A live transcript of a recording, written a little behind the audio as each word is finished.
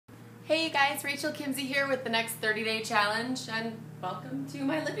Hey you guys, Rachel Kimsey here with the next 30-day challenge, and welcome to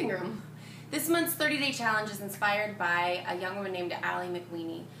my living room. This month's 30-day challenge is inspired by a young woman named Ali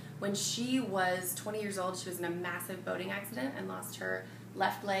McWeeny. When she was 20 years old, she was in a massive boating accident and lost her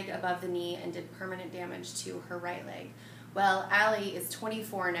left leg above the knee and did permanent damage to her right leg. Well, Ali is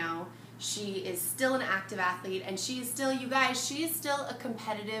 24 now. She is still an active athlete, and she is still, you guys, she is still a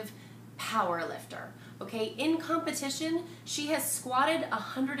competitive power lifter. Okay, in competition, she has squatted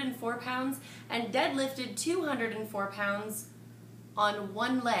 104 pounds and deadlifted 204 pounds on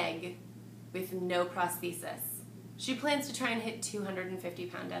one leg with no prosthesis. She plans to try and hit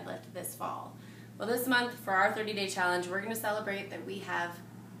 250-pound deadlift this fall. Well, this month, for our 30-day challenge, we're going to celebrate that we have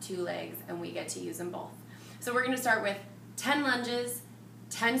two legs and we get to use them both. So we're going to start with 10 lunges,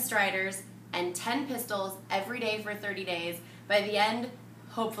 10 striders, and 10 pistols every day for 30 days. By the end,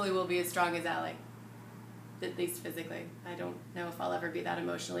 hopefully we'll be as strong as Ali. At least physically. I don't know if I'll ever be that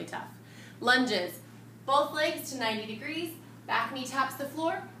emotionally tough. Lunges. Both legs to 90 degrees. Back knee taps the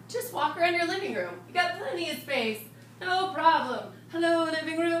floor. Just walk around your living room. You got plenty of space. No problem. Hello,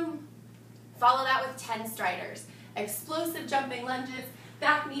 living room. Follow that with 10 striders. Explosive jumping lunges,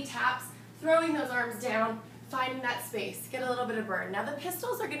 back knee taps, throwing those arms down, finding that space. Get a little bit of burn. Now the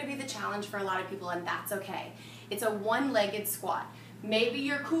pistols are going to be the challenge for a lot of people, and that's okay. It's a one-legged squat. Maybe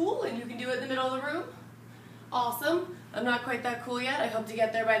you're cool and you can do it in the middle of the room. Awesome. I'm not quite that cool yet. I hope to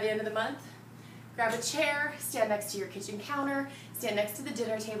get there by the end of the month. Grab a chair, stand next to your kitchen counter, stand next to the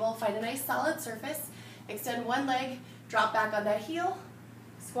dinner table, find a nice solid surface, extend one leg, drop back on that heel,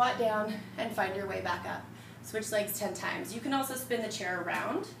 squat down, and find your way back up. Switch legs 10 times. You can also spin the chair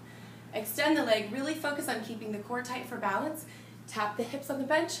around. Extend the leg, really focus on keeping the core tight for balance, tap the hips on the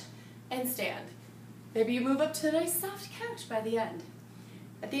bench, and stand. Maybe you move up to a nice soft couch by the end.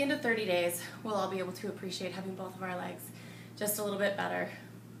 At the end of 30 days, we'll all be able to appreciate having both of our legs just a little bit better.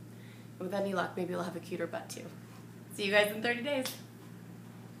 And with any luck, maybe we'll have a cuter butt too. See you guys in 30 days.